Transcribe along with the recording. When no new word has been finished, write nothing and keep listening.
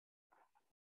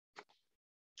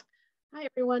Hi,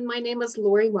 everyone. My name is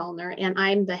Lori Wuellner, and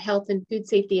I'm the Health and Food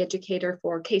Safety Educator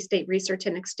for K-State Research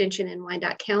and Extension in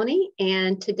Wyandotte County.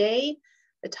 And today,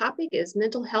 the topic is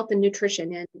mental health and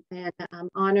nutrition and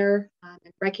honor and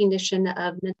recognition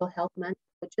of Mental Health Month,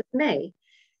 which is May.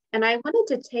 And I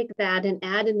wanted to take that and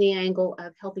add in the angle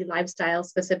of healthy lifestyles,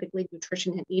 specifically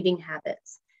nutrition and eating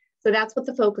habits. So that's what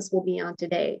the focus will be on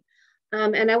today.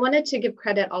 And I wanted to give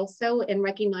credit also and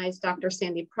recognize Dr.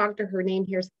 Sandy Proctor, her name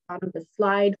here is at the bottom of the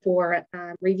slide, for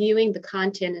reviewing the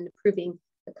content and approving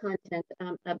the content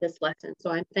of this lesson. So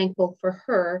I'm thankful for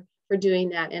her for doing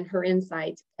that and her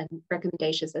insights and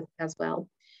recommendations as well.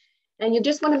 And you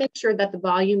just want to make sure that the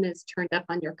volume is turned up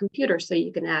on your computer so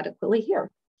you can adequately hear.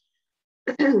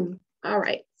 All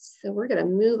right, so we're going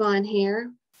to move on here.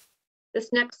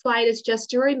 This next slide is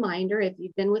just a reminder, if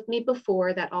you've been with me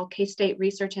before, that all K-State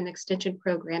research and extension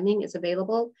programming is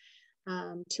available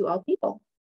to all people.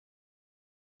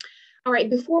 All right,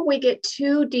 before we get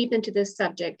too deep into this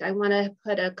subject, I want to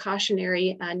put a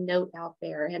cautionary note out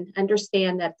there and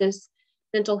understand that this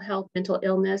mental health, mental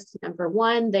illness, number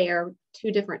one, they are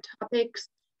two different topics.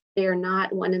 They are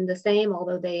not one and the same,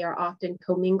 although they are often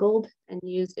commingled and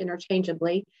used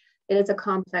interchangeably. It is a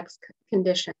complex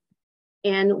condition.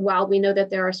 And while we know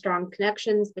that there are strong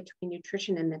connections between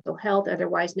nutrition and mental health,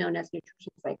 otherwise known as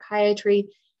nutrition psychiatry,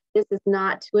 this is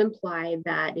not to imply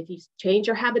that if you change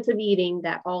your habits of eating,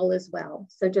 that all is well.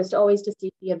 So just always to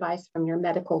seek the advice from your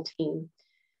medical team.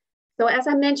 So as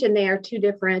I mentioned, there are two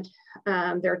different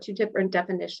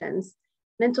definitions.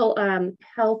 Mental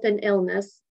health and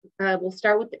illness, we'll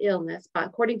start with the illness, but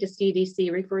according to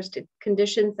CDC, refers to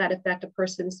conditions that affect a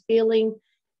person's feeling,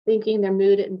 thinking, their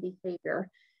mood, and behavior.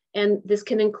 And this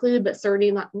can include, but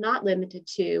certainly not limited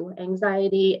to,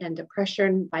 anxiety and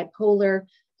depression, bipolar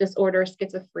disorder,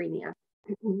 schizophrenia.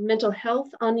 Mental health,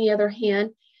 on the other hand,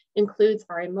 includes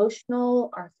our emotional,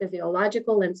 our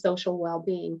physiological, and social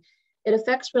well-being. It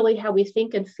affects really how we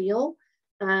think and feel.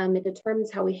 It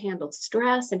determines how we handle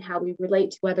stress and how we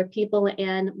relate to other people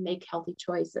and make healthy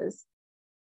choices.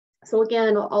 So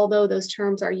again, although those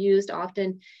terms are used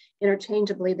often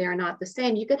interchangeably, they're not the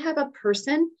same. You could have a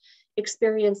person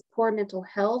experience poor mental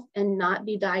health and not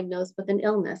be diagnosed with an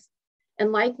illness.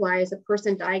 And likewise, a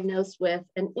person diagnosed with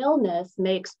an illness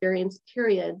may experience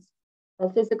periods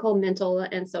of physical, mental,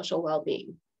 and social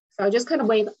well-being. So just kind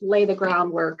of lay the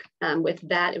groundwork with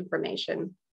that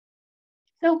information.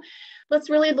 So let's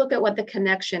really look at what the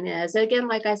connection is. Again,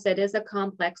 like I said, is a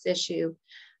complex issue.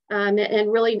 And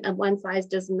really one size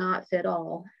does not fit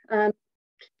all.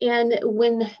 And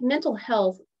when mental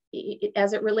health,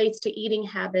 as it relates to eating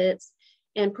habits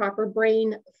and proper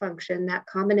brain function, that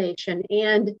combination,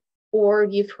 or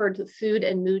you've heard the food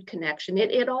and mood connection,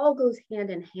 it all goes hand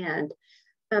in hand.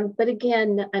 But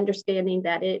again, understanding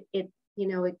that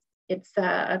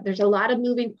there's a lot of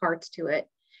moving parts to it.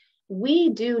 We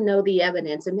do know the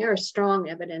evidence, and there is strong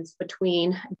evidence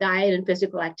between diet and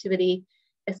physical activity,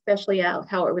 especially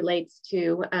how it relates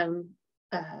to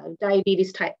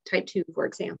diabetes type 2, for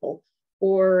example,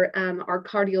 or our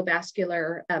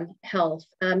cardiovascular health,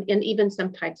 and even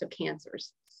some types of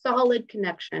cancers. Solid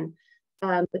connection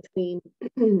between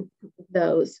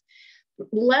those.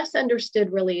 Less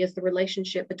understood really is the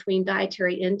relationship between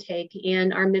dietary intake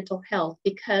and our mental health,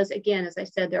 because again, as I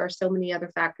said, there are so many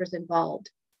other factors involved.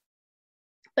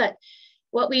 But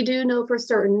what we do know for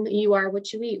certain, you are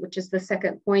what you eat, which is the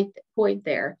second point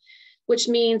there, which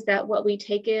means that what we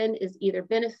take in is either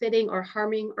benefiting or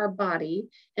harming our body,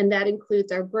 and that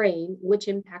includes our brain, which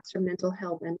impacts our mental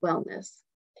health and wellness.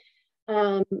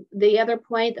 The other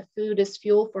point, the food is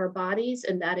fuel for our bodies,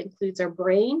 and that includes our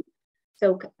brain.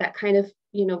 So that kind of,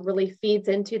 really feeds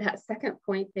into that second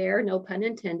point there, no pun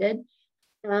intended.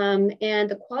 And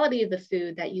the quality of the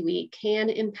food that you eat can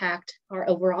impact our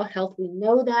overall health. We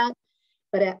know that,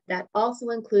 but that also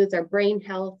includes our brain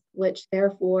health, which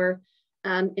therefore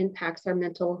impacts our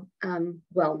mental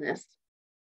wellness.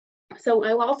 So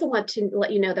I also want to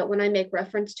let you know that when I make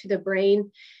reference to the brain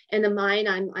and the mind,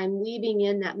 I'm weaving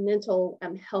in that mental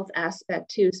health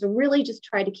aspect too. So really just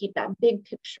try to keep that big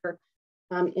picture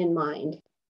in mind.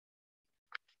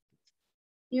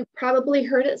 You've probably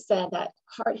heard it said that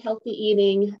heart healthy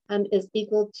eating is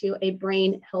equal to a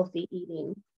brain healthy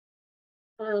eating.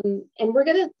 And we're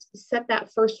going to set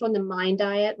that first one, the mind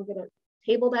diet. We're going to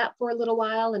table that for a little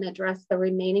while and address the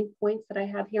remaining points that I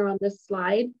have here on this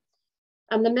slide.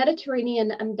 The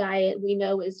Mediterranean diet we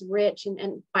know is rich.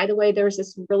 And by the way, there's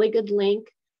this really good link.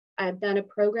 I've done a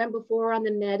program before on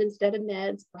the med instead of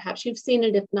meds. Perhaps you've seen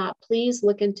it. If not, please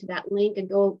look into that link and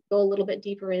go a little bit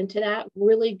deeper into that.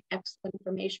 Really excellent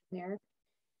information there.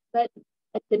 But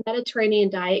the Mediterranean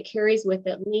diet carries with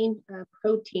it lean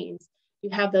proteins, You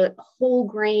have the whole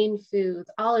grain foods,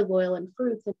 olive oil and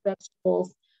fruits and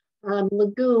vegetables,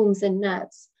 legumes and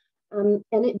nuts.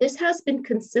 This has been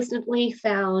consistently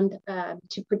found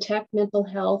to protect mental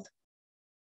health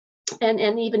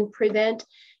and even prevent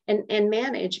and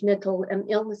manage mental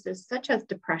illnesses such as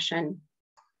depression.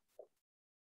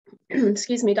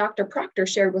 Excuse me, Dr. Proctor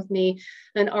shared with me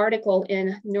an article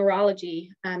in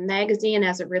Neurology magazine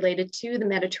as it related to the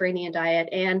Mediterranean diet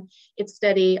and its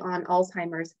study on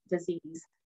Alzheimer's disease.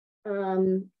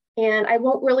 And I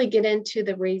won't really get into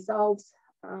the results,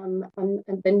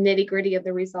 the nitty gritty of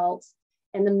the results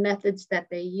and the methods that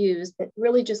they use, but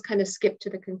really just kind of skip to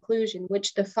the conclusion,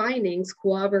 which the findings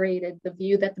corroborated the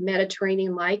view that the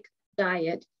Mediterranean-like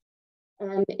diet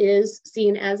is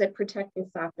seen as a protective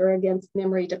factor against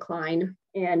memory decline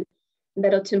and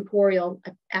metatemporal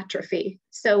atrophy.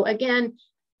 So again,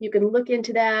 you can look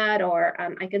into that, or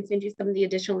I can send you some of the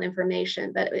additional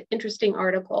information, but an interesting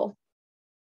article.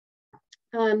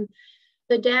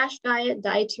 The DASH diet,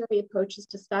 dietary approaches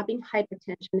to stopping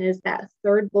hypertension, is that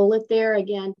third bullet there.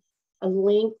 Again, a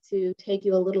link to take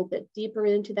you a little bit deeper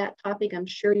into that topic. I'm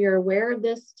sure you're aware of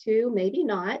this too, maybe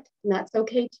not, and that's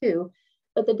okay too.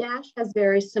 But the DASH has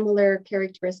very similar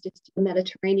characteristics to the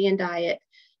Mediterranean diet,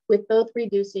 with both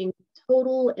reducing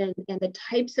total and the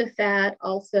types of fat,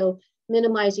 also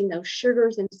minimizing those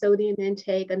sugars and sodium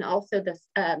intake, and also the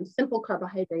simple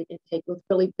carbohydrate intake with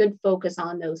really good focus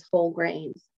on those whole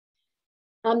grains.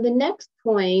 The next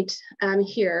point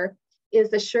here is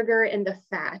the sugar and the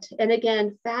fat. And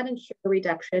again, fat and sugar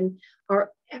reduction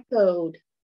are echoed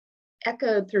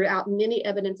throughout many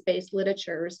evidence-based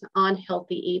literatures on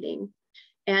healthy eating.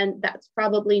 And that's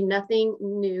probably nothing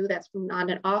new. That's not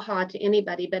an aha to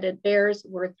anybody, but it bears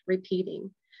worth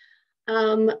repeating.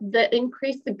 The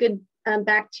increase the good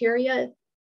bacteria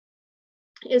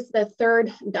is the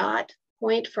third dot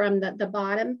point from the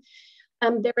bottom.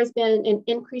 There has been an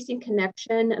increasing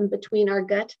connection between our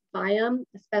gut biome,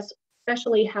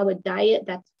 especially how a diet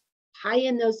that's high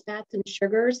in those fats and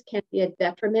sugars can be a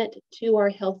detriment to our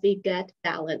healthy gut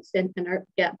balance and our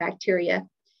gut bacteria.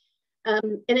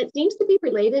 And it seems to be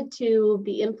related to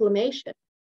the inflammation,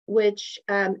 which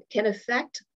can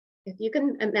affect, if you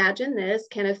can imagine this,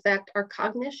 can affect our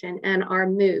cognition and our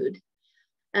mood.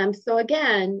 So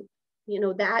again, you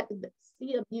know,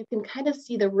 you can kind of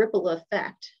see the ripple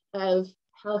effect of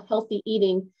how healthy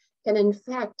eating can in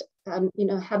fact, have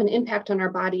an impact on our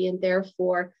body and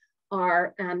therefore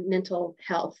our mental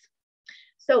health.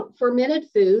 So fermented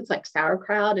foods like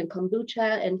sauerkraut and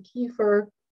kombucha and kefir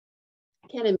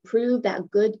can improve that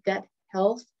good gut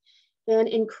health and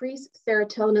increase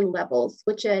serotonin levels,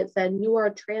 which is a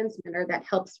neurotransmitter that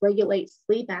helps regulate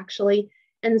sleep actually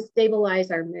and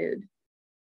stabilize our mood.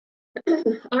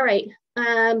 All right,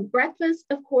 breakfast,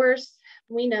 of course,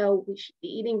 we know we should be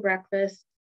eating breakfast.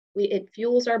 It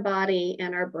fuels our body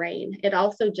and our brain. It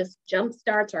also just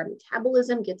jumpstarts our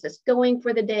metabolism, gets us going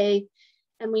for the day.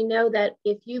 And we know that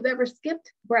if you've ever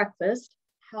skipped breakfast,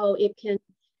 how it can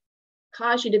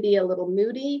cause you to be a little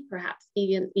moody, perhaps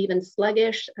even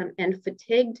sluggish and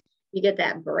fatigued. You get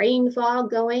that brain fog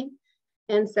going.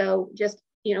 And so just,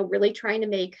 really trying to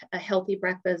make a healthy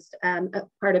breakfast a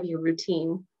part of your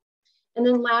routine. And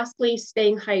then lastly,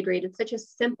 staying hydrated. Such a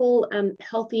simple,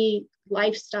 healthy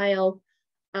lifestyle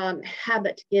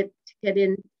habit to get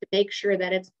in to make sure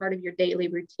that it's part of your daily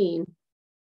routine.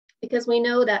 Because we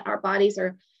know that our bodies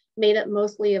are made up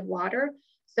mostly of water.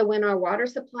 So when our water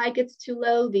supply gets too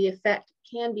low, the effect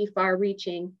can be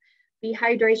far-reaching.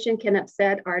 Dehydration can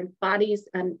upset our body's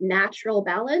natural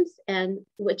balance, and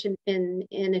which in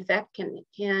effect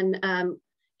can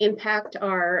impact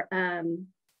our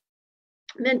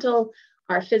mental,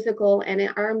 our physical, and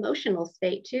our emotional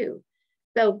state too.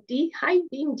 So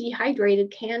being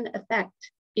dehydrated can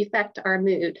affect our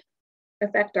mood,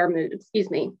 excuse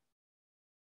me.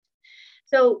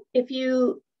 So if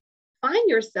you find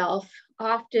yourself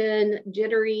often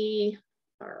jittery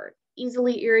or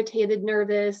easily irritated,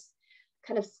 nervous,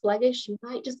 kind of sluggish, you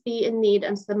might just be in need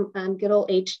of some good old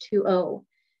H2O.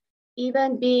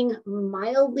 Even being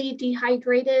mildly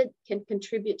dehydrated can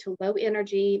contribute to low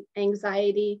energy,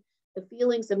 anxiety, the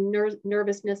feelings of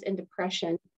nervousness and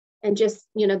depression, and just,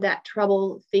 that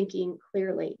trouble thinking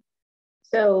clearly.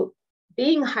 So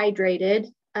being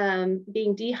dehydrated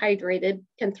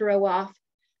can throw off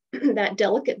that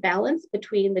delicate balance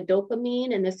between the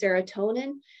dopamine and the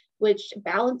serotonin, which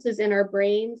balances in our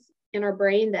brain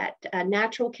that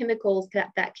natural chemicals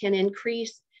that can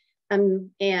increase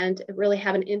and really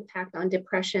have an impact on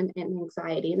depression and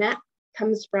anxiety. And that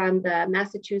comes from the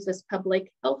Massachusetts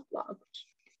Public Health Law.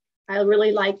 I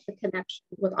really like the connection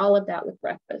with all of that with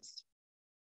breakfast.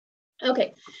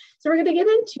 Okay, so we're going to get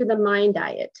into the MIND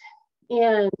diet.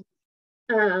 And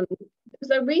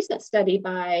there's a recent study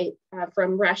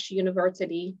from Rush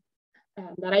University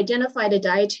that identified a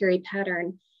dietary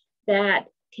pattern that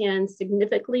can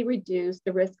significantly reduce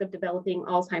the risk of developing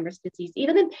Alzheimer's disease,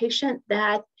 even in patients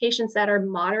that are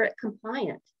moderate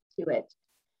compliant to it.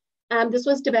 This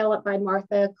was developed by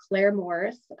Martha Claire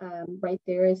Morris. Right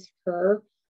there is her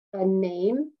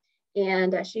name.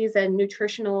 And she's a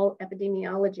nutritional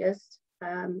epidemiologist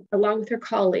along with her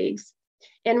colleagues.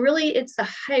 And really, it's a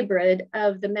hybrid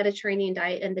of the Mediterranean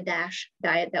diet and the DASH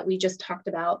diet that we just talked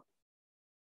about.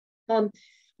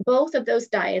 Both of those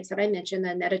diets that I mentioned,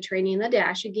 the Mediterranean and the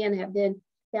DASH, again, have been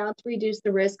found to reduce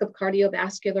the risk of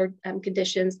cardiovascular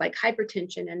conditions like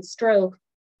hypertension and stroke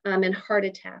and heart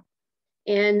attack.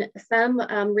 And some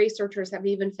researchers have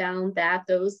even found that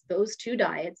those two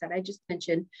diets that I just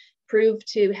mentioned proved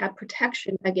to have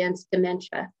protection against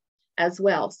dementia as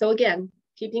well. So again,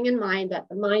 keeping in mind that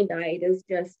the MIND diet is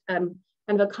just kind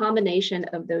of a combination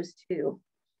of those two.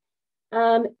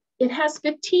 It has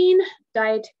 15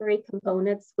 dietary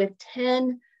components with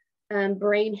 10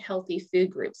 brain healthy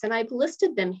food groups. And I've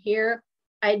listed them here.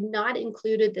 I've not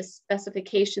included the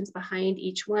specifications behind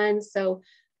each one. So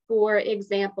for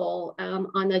example,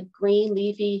 on the green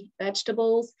leafy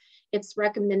vegetables, it's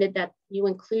recommended that you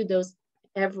include those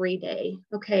every day,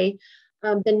 okay?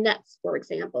 The nuts, for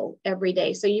example, every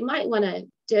day. So you might want to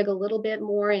dig a little bit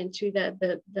more into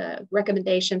the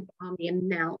recommendation on the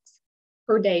amounts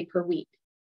per day, per week.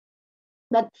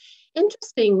 But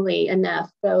interestingly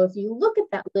enough, though, if you look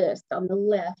at that list on the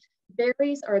left,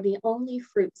 berries are the only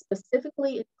fruit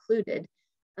specifically included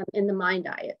in the MIND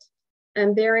diet.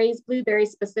 Berries,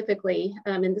 blueberries specifically,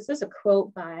 and this is a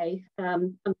quote by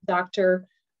Dr.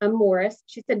 Morris.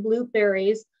 She said,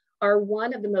 blueberries are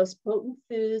one of the most potent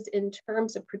foods in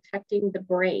terms of protecting the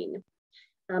brain.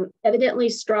 Evidently,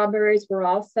 strawberries were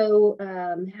also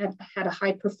had a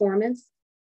high performance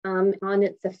on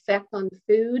its effect on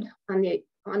food, on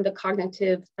the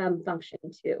cognitive function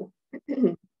too.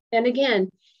 And again,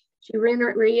 she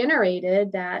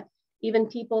reiterated that even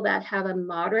people that have a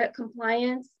moderate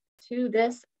compliance to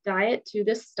this diet, to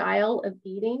this style of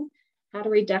eating, had a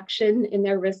reduction in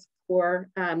their risk for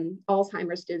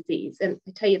Alzheimer's disease. And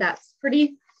I tell you, that's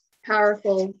pretty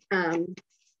powerful.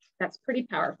 That's pretty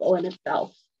powerful in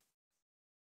itself.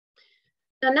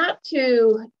 Now, not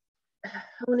to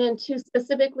hone in too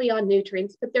specifically on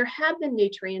nutrients, but there have been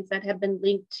nutrients that have been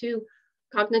linked to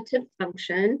cognitive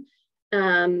function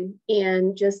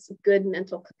and just good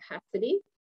mental capacity.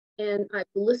 And I've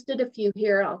listed a few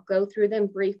here. I'll go through them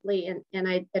briefly and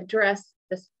I address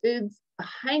the foods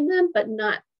behind them, but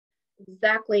not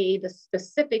exactly the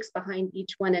specifics behind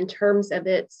each one in terms of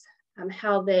its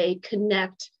how they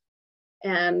connect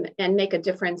and make a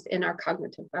difference in our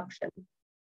cognitive function.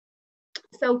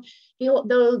 So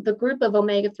the group of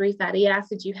omega-3 fatty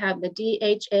acids, you have the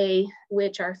DHA,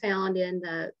 which are found in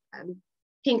the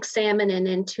pink salmon and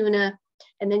in tuna,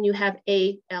 and then you have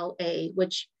ALA,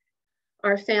 which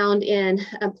are found in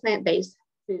plant-based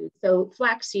foods, so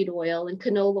flaxseed oil and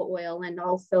canola oil, and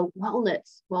also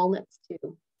walnuts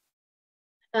too.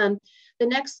 The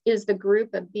next is the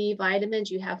group of B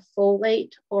vitamins. You have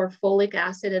folate or folic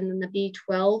acid, and then the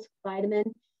B12 vitamin.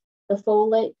 The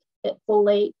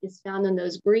folate is found in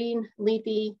those green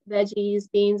leafy veggies,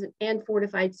 beans, and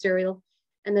fortified cereal.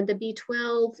 And then the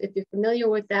B12, if you're familiar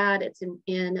with that, it's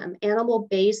in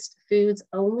animal-based foods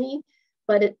only,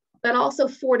 but also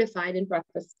fortified in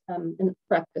breakfast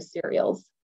cereals.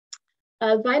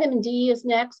 Vitamin D is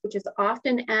next, which is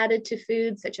often added to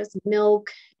foods such as milk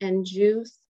and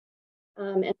juice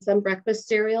and some breakfast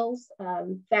cereals.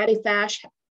 Fatty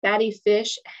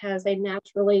fish has a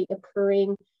naturally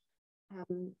occurring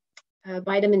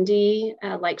vitamin D,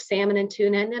 like salmon and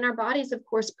tuna. And then our bodies, of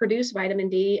course, produce vitamin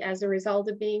D as a result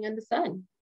of being in the sun.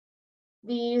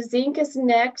 The zinc is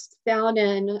next, found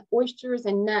in oysters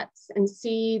and nuts and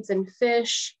seeds and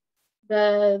fish.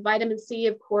 The vitamin C,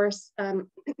 of course,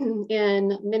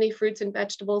 in many fruits and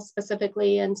vegetables,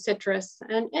 specifically in citrus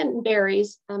and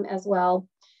berries as well.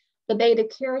 The beta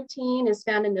carotene is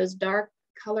found in those dark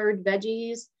colored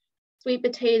veggies, sweet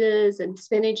potatoes and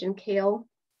spinach and kale.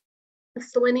 The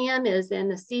selenium is in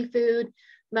the seafood,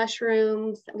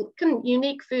 mushrooms,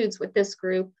 unique foods with this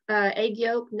group, egg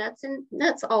yolk, nuts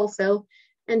also,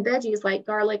 and veggies like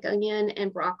garlic, onion,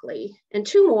 and broccoli. And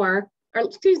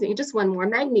just one more,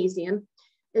 magnesium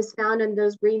is found in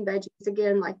those green veggies,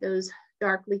 again, like those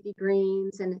dark leafy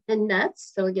greens and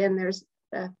nuts. So again, there's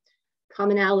the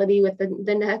commonality with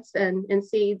the nuts and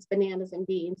seeds, bananas and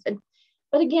beans.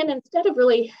 But again, instead of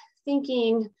really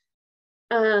thinking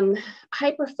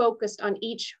hyper-focused on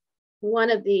each one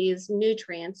of these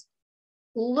nutrients,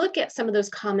 look at some of those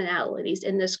commonalities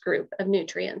in this group of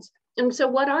nutrients. And so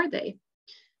what are they?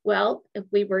 Well, if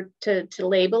we were to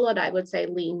label it, I would say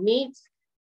lean meats,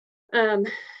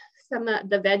 some of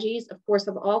the veggies, of course,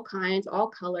 of all kinds, all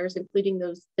colors, including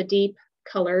the deep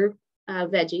color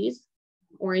veggies,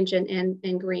 orange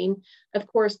and green. Of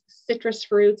course, citrus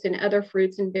fruits and other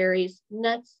fruits and berries,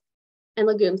 nuts and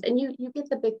legumes. And you get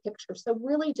the big picture. So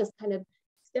really just kind of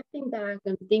stepping back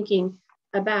and thinking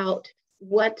about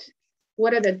what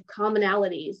are the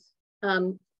commonalities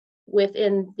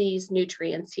within these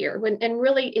nutrients here. And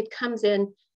really it comes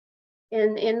in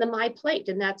the My Plate,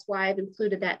 and that's why I've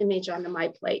included that image on the My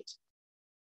Plate.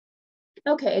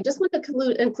 Okay, I just want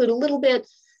to include a little bit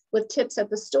with tips at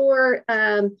the store.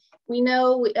 We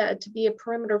know to be a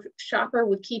perimeter shopper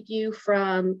would keep you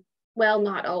from, well,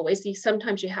 not always.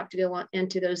 Sometimes you have to go on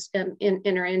into those,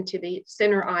 enter into the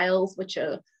center aisles, which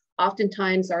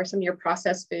oftentimes are some of your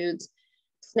processed foods,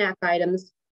 snack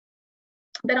items.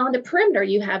 But on the perimeter,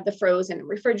 you have the frozen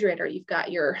refrigerator. You've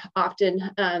got your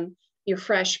your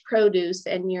fresh produce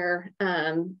and your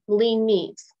lean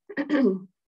meats.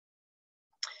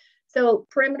 So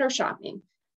perimeter shopping,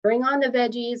 bring on the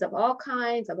veggies of all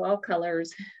kinds, of all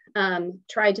colors,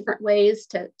 try different ways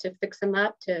to fix them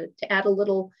up, to add a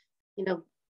little,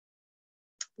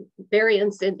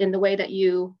 variance in the way that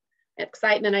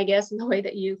excitement, I guess, in the way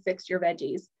that you fix your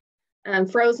veggies.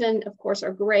 Frozen, of course,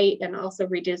 are great and also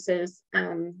reduces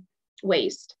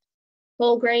waste.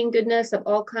 Whole grain goodness of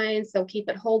all kinds, so keep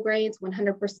it whole grains,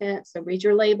 100%, so read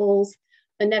your labels.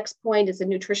 The next point is the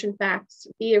nutrition facts.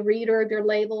 Be a reader of your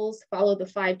labels, follow the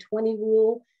 5-20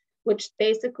 rule, which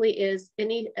basically is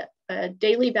any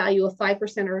daily value of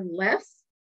 5% or less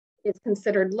is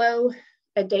considered low.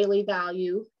 A daily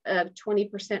value of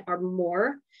 20% or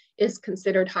more is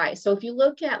considered high. So if you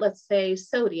look at, let's say,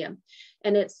 sodium,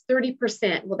 and it's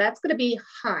 30%, well, that's going to be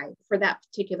high for that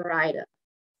particular item.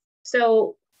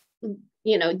 So,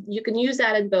 you can use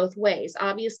that in both ways.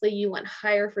 Obviously, you want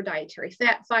higher for dietary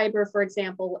fat, fiber, for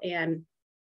example, and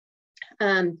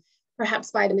perhaps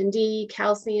vitamin D,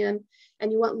 calcium,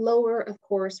 and you want lower, of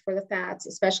course, for the fats,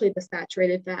 especially the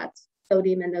saturated fats,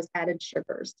 sodium, and those added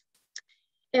sugars.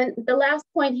 And the last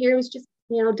point here is just,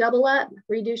 double up,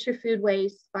 reduce your food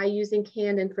waste by using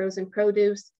canned and frozen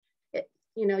produce.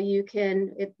 You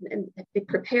can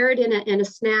prepare it in a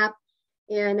snap.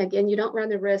 And again, you don't run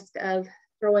the risk of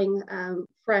throwing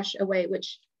fresh away,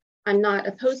 which I'm not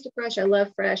opposed to fresh. I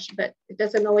love fresh, but it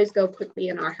doesn't always go quickly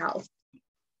in our house.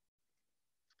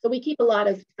 So we keep a lot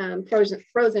of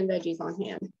frozen veggies on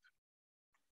hand.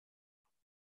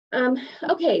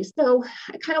 Okay, so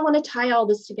I kind of want to tie all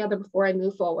this together before I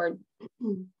move forward.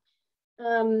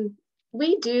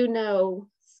 We do know,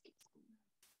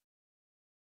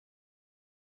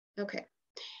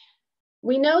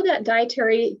 we know that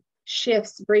dietary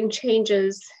shifts bring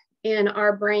changes in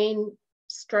our brain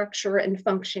structure and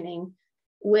functioning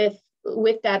with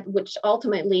that, which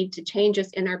ultimately lead to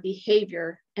changes in our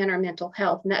behavior and our mental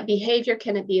health. And that behavior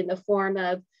can be in the form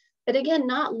of, but again,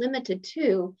 not limited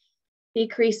to,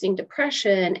 decreasing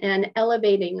depression and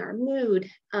elevating our mood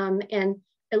and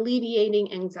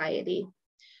alleviating anxiety.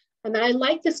 And I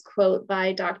like this quote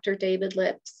by Dr. David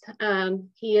Lips.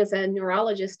 He is a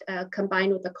neurologist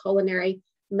combined with a culinary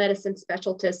medicine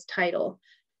specialist title.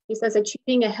 He says,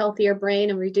 achieving a healthier brain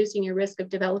and reducing your risk of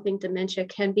developing dementia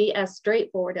can be as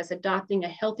straightforward as adopting a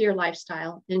healthier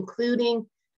lifestyle, including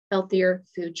healthier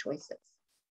food choices.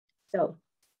 So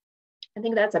I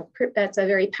think that's a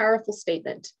very powerful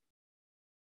statement.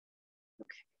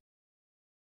 Okay.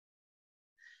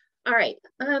 All right.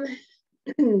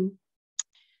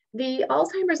 The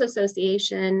Alzheimer's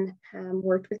Association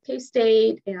worked with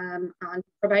K-State on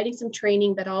providing some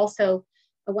training, but also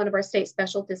one of our state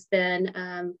specialists then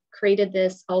created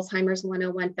this Alzheimer's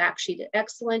 101 fact sheet.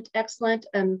 Excellent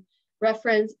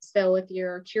reference. So if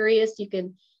you're curious, you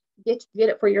can get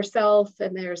it for yourself,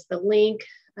 and there's the link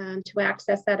to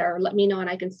access that, or let me know and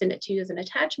I can send it to you as an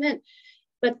attachment.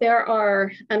 But there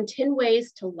are 10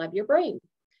 ways to love your brain.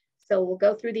 So we'll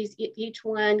go through these each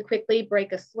one quickly.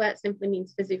 Break a sweat simply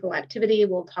means physical activity.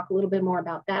 We'll talk a little bit more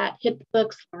about that. Hit the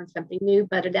books, learn something new.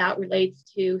 But it out relates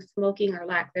to smoking or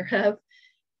lack thereof.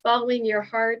 Following your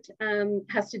heart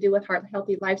has to do with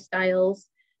healthy lifestyles,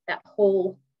 the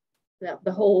whole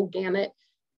gamut.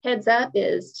 Heads up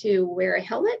is to wear a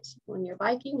helmet when you're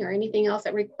biking or anything else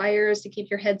that requires to keep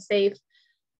your head safe.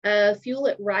 Fuel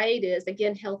it right is,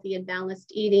 again, healthy and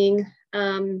balanced eating.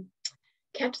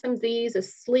 Catch some of these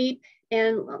is sleep.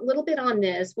 And a little bit on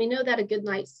this, we know that a good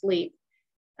night's sleep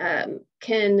can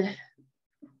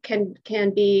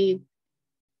be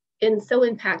so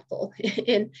impactful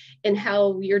in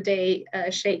how your day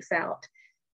shakes out.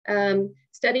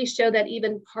 Studies show that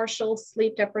even partial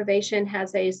sleep deprivation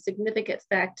has a significant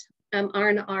effect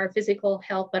on our physical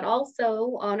health, but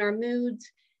also on our moods,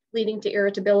 leading to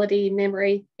irritability,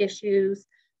 memory issues,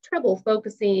 trouble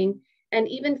focusing, and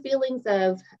even feelings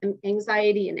of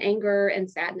anxiety and anger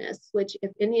and sadness, which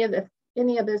if any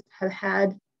of us have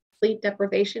had sleep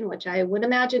deprivation, which I would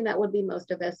imagine that would be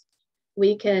most of us,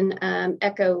 we can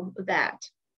echo that.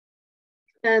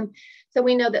 So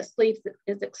we know that sleep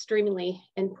is extremely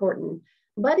important.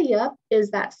 Buddy up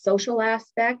is that social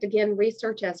aspect. Again,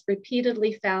 research has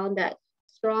repeatedly found that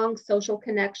strong social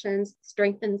connections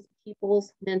strengthens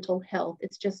people's mental health.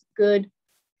 It's just good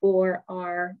for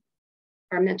our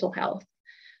mental health.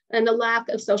 And the lack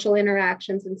of social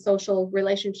interactions and social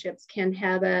relationships can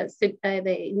have a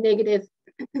negative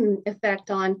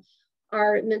effect on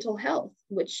our mental health,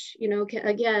 which,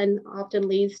 again, often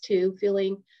leads to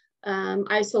feeling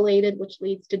isolated, which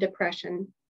leads to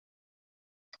depression.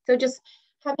 So just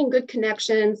having good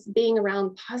connections, being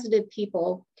around positive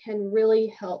people can really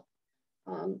help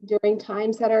during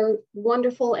times that are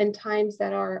wonderful and times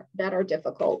that are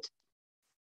difficult.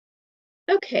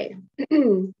 Okay.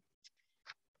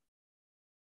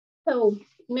 So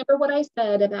remember what I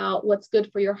said about what's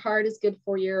good for your heart is good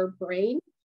for your brain.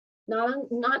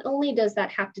 Not only does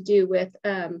that have to do with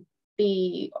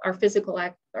our physical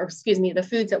the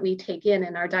foods that we take in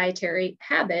and our dietary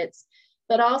habits,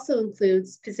 but also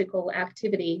includes physical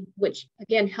activity, which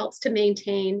again helps to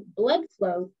maintain blood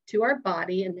flow to our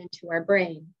body and then to our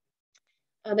brain.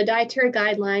 The dietary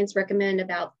guidelines recommend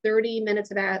about 30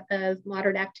 minutes of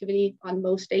moderate activity on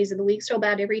most days of the week, so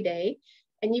about every day.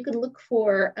 And you can look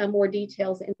for more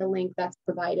details in the link that's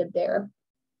provided there.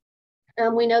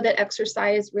 We know that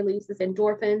exercise releases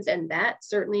endorphins, and that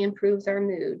certainly improves our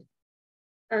mood.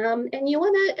 And you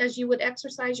want to, as you would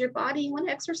exercise your body, you want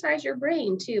to exercise your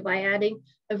brain too by adding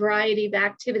a variety of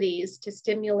activities to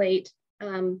stimulate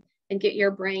and get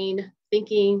your brain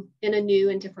thinking in a new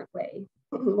and different way.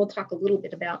 We'll talk a little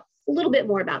bit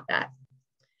more about that.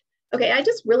 Okay, I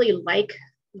just really like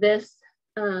this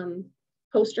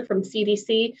poster from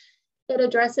CDC. It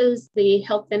addresses the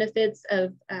health benefits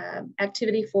of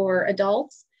activity for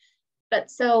adults. But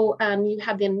so you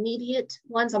have the immediate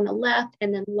ones on the left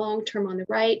and then long-term on the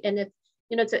right. And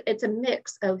it's a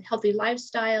mix of healthy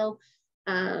lifestyle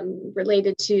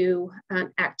related to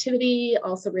activity,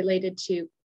 also related to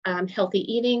healthy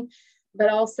eating, but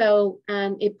also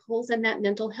it pulls in that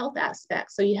mental health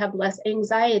aspect. So you have less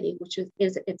anxiety, which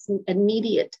is its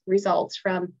immediate results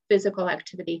from physical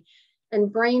activity,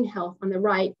 and brain health on the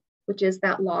right, which is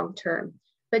that long-term.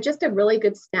 But just a really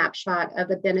good snapshot of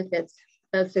the benefits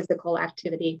of physical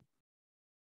activity.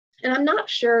 And I'm not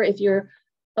sure if you're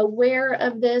aware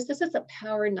of this. This is a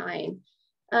Power 9.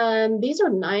 These are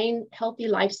 9 healthy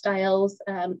lifestyles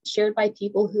shared by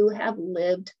people who have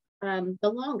lived the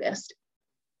longest.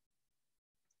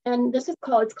 And it's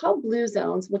called Blue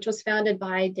Zones, which was founded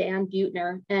by Dan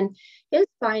Wuellner. And his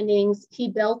findings, he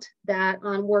built that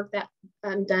on work that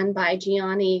done by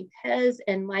Gianni Pez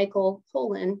and Michael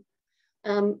Pollan,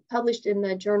 published in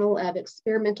the Journal of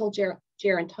Experimental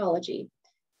Gerontology.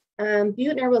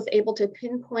 Wuellner was able to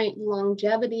pinpoint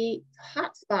longevity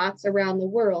hotspots around the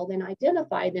world and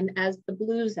identify them as the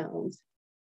blue zones.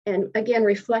 And again,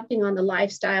 reflecting on the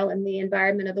lifestyle and the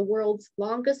environment of the world's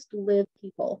longest lived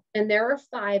people. And there are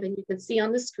 5, and you can see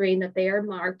on the screen that they are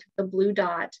marked the blue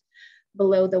dot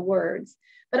below the words.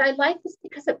 But I like this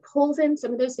because it pulls in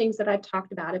some of those things that I've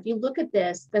talked about. If you look at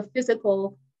this, the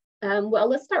physical, well,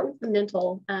 let's start with the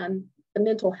mental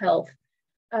health,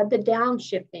 the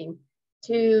downshifting,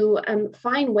 to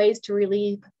find ways to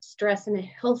relieve stress in a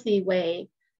healthy way.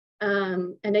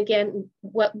 And again,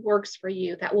 what works for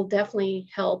you, that will definitely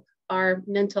help our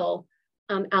mental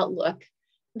outlook.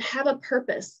 Have a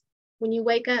purpose. When you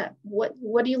wake up, what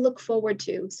do you look forward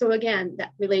to? So again,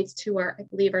 that relates to our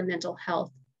mental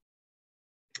health.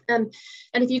 And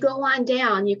if you go on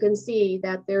down, you can see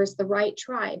that there's the right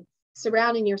tribe,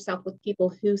 surrounding yourself with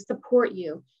people who support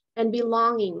you, and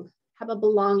have a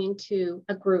belonging to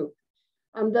a group.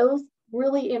 Those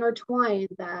really intertwine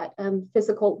that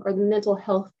physical or the mental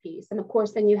health piece. And of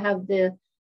course, then you have the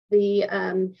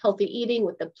healthy eating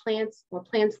with the more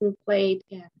plants on the plate,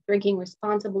 and drinking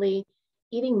responsibly,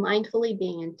 eating mindfully,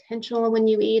 being intentional when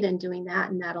you eat, and doing that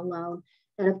and that alone.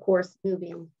 And of course,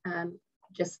 moving,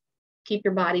 just keep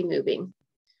your body moving.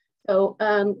 So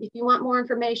if you want more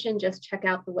information, just check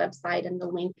out the website, and the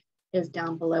link is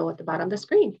down below at the bottom of the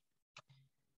screen.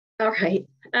 All right.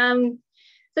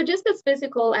 So just as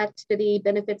physical activity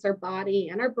benefits our body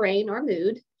and our brain, our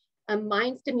mood,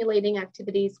 Mind stimulating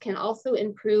activities can also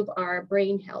improve our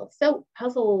brain health. So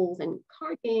puzzles and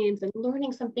card games and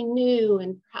learning something new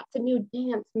and perhaps a new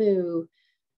dance move,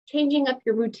 changing up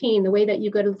your routine, the way that you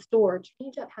go to the store,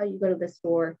 change up how you go to the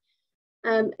store.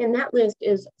 And that list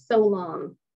is so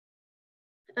long.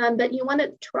 But you want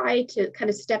to try to kind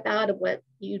of step out of what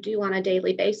you do on a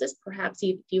daily basis. Perhaps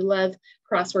if you love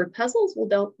crossword puzzles, well,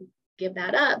 don't give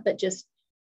that up, but just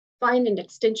find an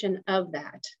extension of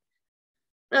that.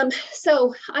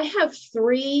 So I have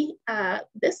three, I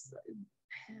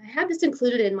had this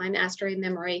included in my Mastery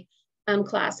Memory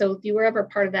class. So if you were ever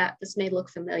part of that, this may look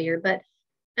familiar, but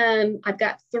I've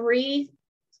got 3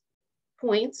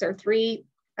 points or 3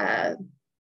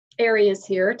 areas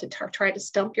here to try to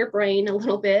stump your brain a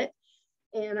little bit.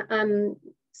 And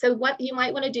so what you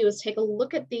might want to do is take a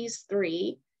look at these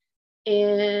 3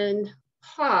 and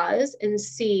pause and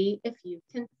see if you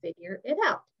can figure it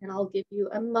out. And I'll give you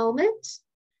a moment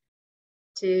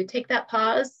to take that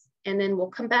pause, and then we'll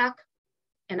come back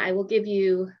and I will give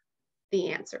you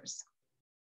the answers.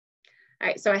 All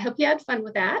right, so I hope you had fun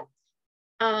with that.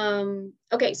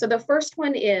 Okay, so the first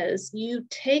one is you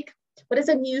take, what is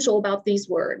unusual about these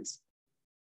words?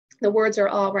 The words are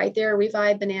all right there: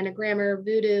 revive, banana, grammar,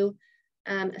 voodoo,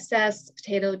 assess,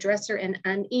 potato, dresser, and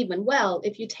uneven. Well,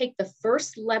 if you take the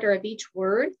first letter of each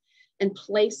word and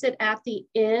place it at the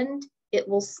end, it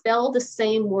will spell the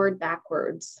same word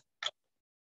backwards.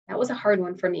 That was a hard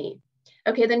one for me.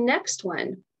 Okay, the next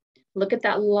one, look at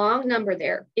that long number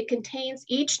there. It contains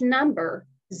each number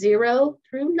 0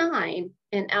 through 9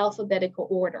 in alphabetical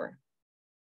order.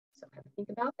 So think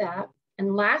about that.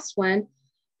 And last one,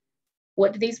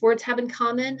 what do these words have in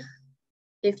common?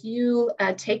 If you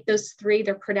take those 3,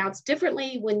 they're pronounced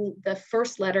differently when the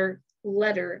first letter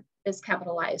is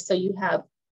capitalized. So you have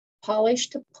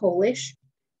polish to Polish,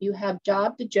 you have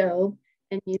job to Job,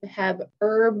 and you have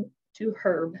herb to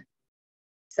herb.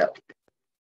 So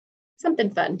something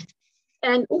fun.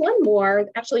 And one more,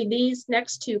 actually these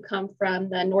next 2 come from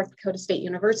the North Dakota State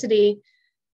University.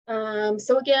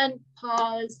 So again,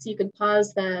 pause, you can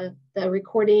pause the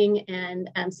recording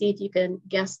and see if you can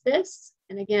guess this.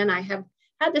 And again, I have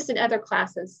had this in other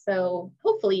classes, so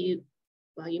hopefully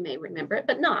you may remember it,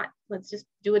 but not. Let's just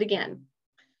do it again.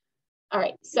 All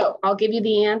right, so I'll give you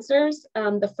the answers.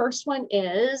 The first one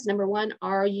is, number 1,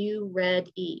 are you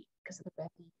ready? Because of the red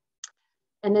E.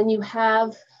 And then you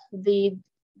have the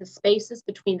spaces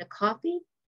between the coffee,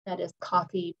 that is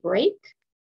coffee break.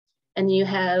 And you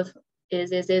have is,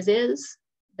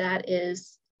 that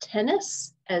is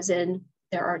tennis, as in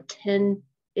there are 10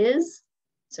 is,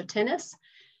 so tennis.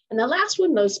 And the last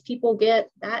one most people get,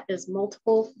 that is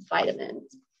multiple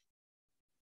vitamins.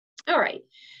 All right,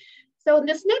 so in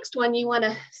this next one, you want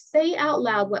to say out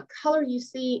loud what color you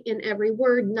see in every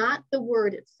word, not the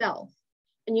word itself.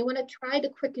 And you want to try to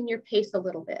quicken your pace a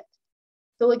little bit.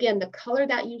 So again, the color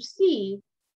that you see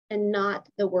and not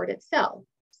the word itself.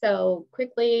 So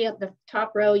quickly, at the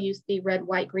top row, you see red,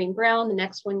 white, green, brown. The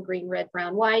next one, green, red,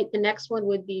 brown, white. The next one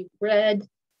would be red,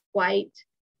 white,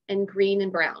 and green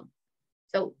and brown.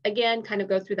 So again, kind of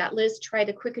go through that list, try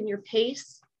to quicken your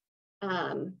pace.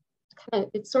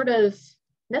 It sort of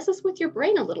messes with your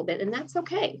brain a little bit, and that's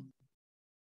okay.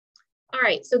 All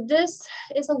right, so this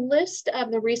is a list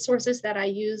of the resources that I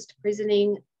used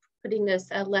putting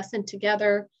this lesson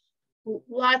together.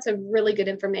 Lots of really good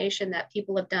information that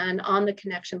people have done on the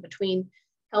connection between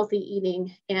healthy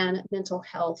eating and mental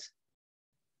health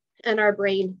and our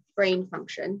brain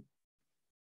function.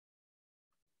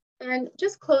 And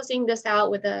just closing this out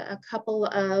with a couple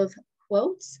of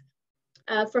quotes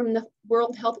from the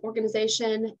World Health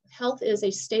Organization. Health is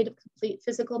a state of complete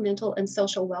physical, mental, and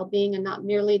social well-being, and not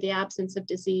merely the absence of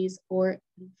disease or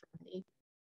infirmity.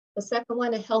 The second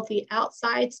one, a healthy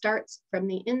outside starts from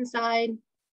the inside.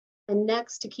 And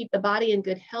next, to keep the body in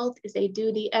good health is a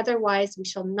duty. Otherwise, we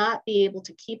shall not be able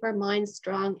to keep our minds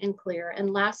strong and clear.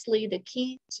 And lastly, the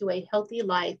key to a healthy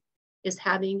life is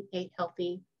having a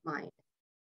healthy mind.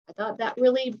 I thought that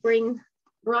really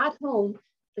brought home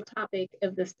the topic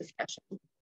of this discussion.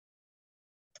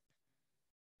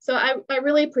 So I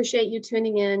really appreciate you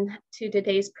tuning in to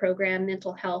today's program,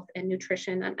 Mental Health and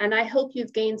Nutrition. And I hope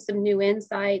you've gained some new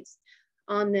insights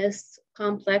on this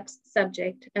complex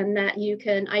subject, and that you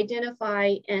can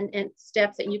identify and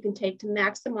steps that you can take to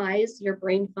maximize your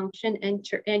brain function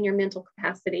and your mental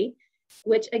capacity,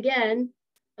 which again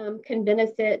can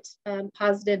benefit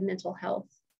positive mental health.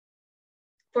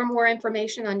 For more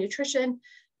information on nutrition,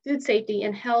 food safety,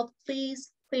 and health,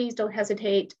 please don't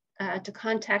hesitate to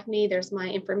contact me. There's my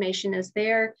information is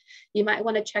there. You might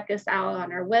want to check us out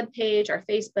on our webpage, our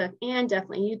Facebook, and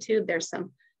definitely YouTube. There's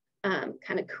some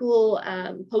kind of cool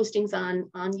postings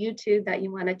on YouTube that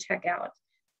you want to check out.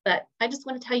 But I just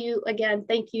want to tell you again,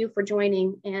 thank you for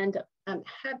joining, and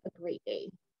have a great day.